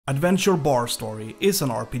Adventure Bar Story is an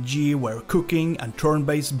RPG where cooking and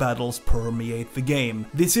turn-based battles permeate the game.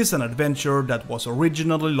 This is an adventure that was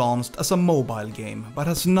originally launched as a mobile game, but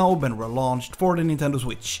has now been relaunched for the Nintendo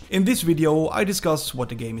Switch. In this video I discuss what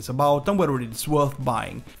the game is about and whether it is worth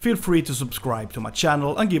buying. Feel free to subscribe to my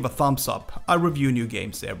channel and give a thumbs up, I review new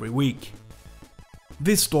games every week.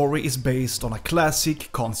 This story is based on a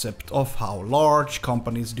classic concept of how large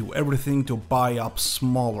companies do everything to buy up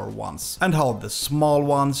smaller ones, and how the small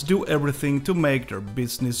ones do everything to make their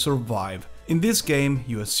business survive. In this game,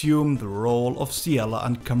 you assume the role of Ciela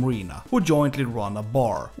and Camarina, who jointly run a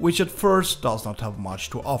bar, which at first does not have much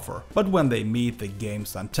to offer. But when they meet the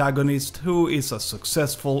game's antagonist, who is a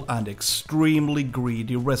successful and extremely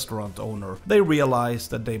greedy restaurant owner, they realize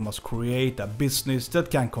that they must create a business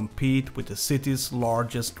that can compete with the city's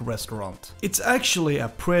largest restaurant. It's actually a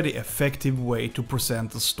pretty effective way to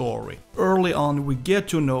present the story. Early on, we get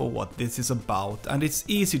to know what this is about, and it's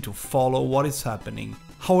easy to follow what is happening.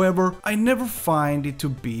 However, I never find it to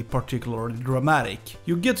be particularly dramatic.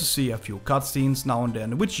 You get to see a few cutscenes now and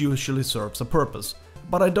then, which usually serves a purpose,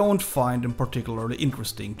 but I don't find them particularly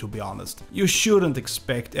interesting, to be honest. You shouldn't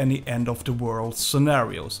expect any end of the world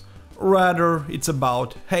scenarios. Rather, it's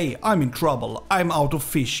about, hey, I'm in trouble, I'm out of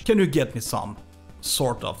fish, can you get me some?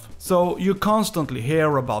 Sort of. So you constantly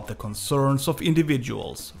hear about the concerns of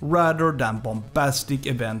individuals, rather than bombastic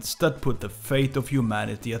events that put the fate of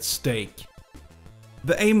humanity at stake.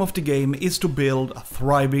 The aim of the game is to build a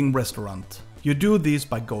thriving restaurant. You do this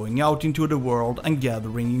by going out into the world and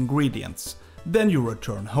gathering ingredients. Then you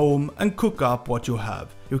return home and cook up what you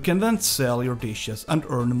have. You can then sell your dishes and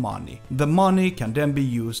earn money. The money can then be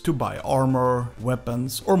used to buy armor,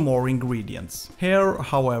 weapons or more ingredients. Here,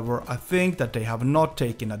 however, I think that they have not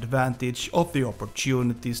taken advantage of the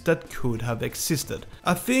opportunities that could have existed.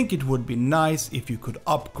 I think it would be nice if you could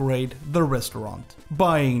upgrade the restaurant,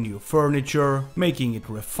 buying new furniture, making it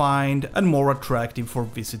refined and more attractive for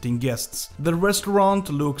visiting guests. The restaurant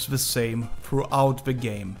looks the same throughout the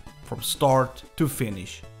game, from start to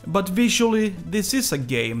finish. But visually, this is a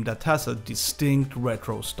game that has a distinct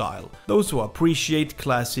retro style. Those who appreciate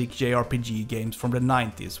classic JRPG games from the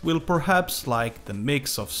 90s will perhaps like the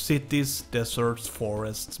mix of cities, deserts,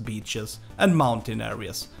 forests, beaches and mountain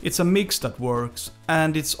areas. It's a mix that works,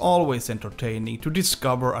 and it's always entertaining to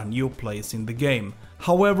discover a new place in the game.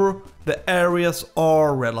 However, the areas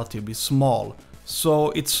are relatively small, so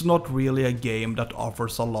it's not really a game that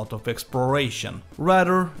offers a lot of exploration.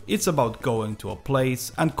 Rather, it's about going to a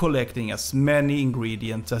place and collecting as many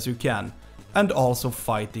ingredients as you can, and also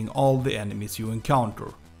fighting all the enemies you encounter.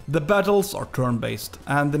 The battles are turn-based,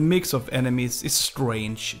 and the mix of enemies is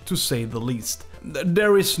strange, to say the least.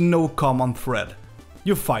 There is no common thread.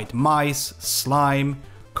 You fight mice, slime,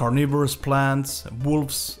 carnivorous plants,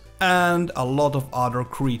 wolves, and a lot of other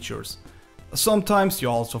creatures. Sometimes you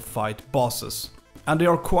also fight bosses, and they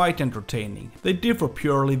are quite entertaining. They differ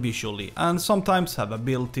purely visually and sometimes have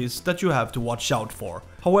abilities that you have to watch out for.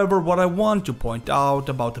 However, what I want to point out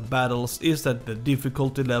about the battles is that the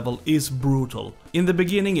difficulty level is brutal. In the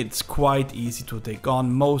beginning it's quite easy to take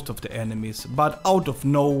on most of the enemies, but out of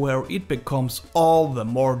nowhere it becomes all the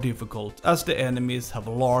more difficult as the enemies have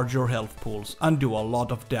larger health pools and do a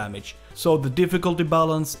lot of damage. So the difficulty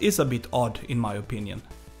balance is a bit odd in my opinion.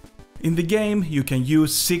 In the game you can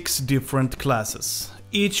use 6 different classes,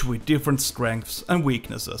 each with different strengths and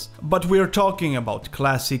weaknesses, but we are talking about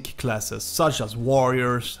classic classes such as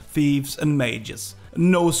warriors, thieves and mages.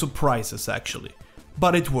 No surprises actually.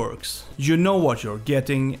 But it works, you know what you're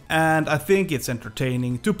getting, and I think it's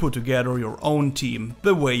entertaining to put together your own team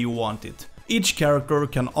the way you want it. Each character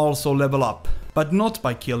can also level up, but not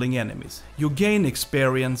by killing enemies. You gain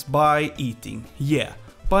experience by eating, yeah,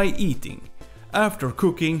 by eating. After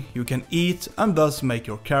cooking, you can eat and thus make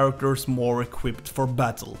your characters more equipped for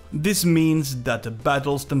battle. This means that the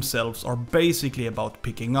battles themselves are basically about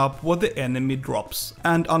picking up what the enemy drops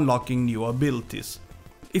and unlocking new abilities.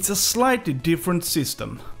 It's a slightly different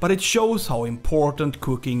system, but it shows how important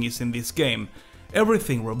cooking is in this game.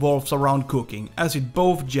 Everything revolves around cooking, as it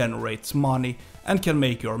both generates money and can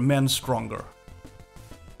make your men stronger.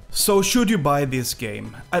 So should you buy this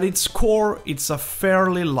game? At its core, it's a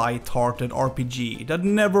fairly light-hearted RPG that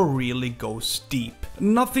never really goes deep.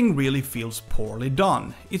 nothing really feels poorly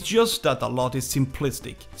done. It's just that a lot is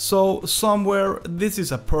simplistic. So somewhere this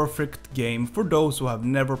is a perfect game for those who have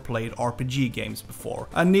never played RPG games before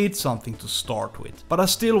and need something to start with. But I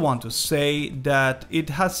still want to say that it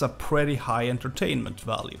has a pretty high entertainment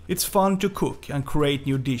value. It's fun to cook and create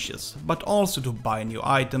new dishes, but also to buy new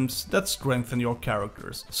items that strengthen your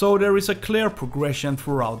characters. So there is a clear progression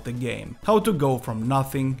throughout the game, how to go from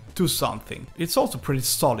nothing to something. It's also pretty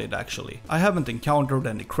solid actually. I haven't encountered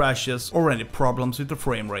any crashes or any problems with the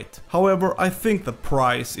frame rate. However, I think the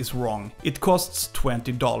price is wrong. It costs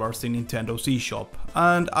 $20 in Nintendo's eShop,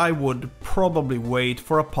 and I would probably wait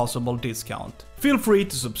for a possible discount. Feel free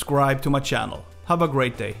to subscribe to my channel. Have a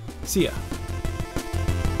great day. See ya.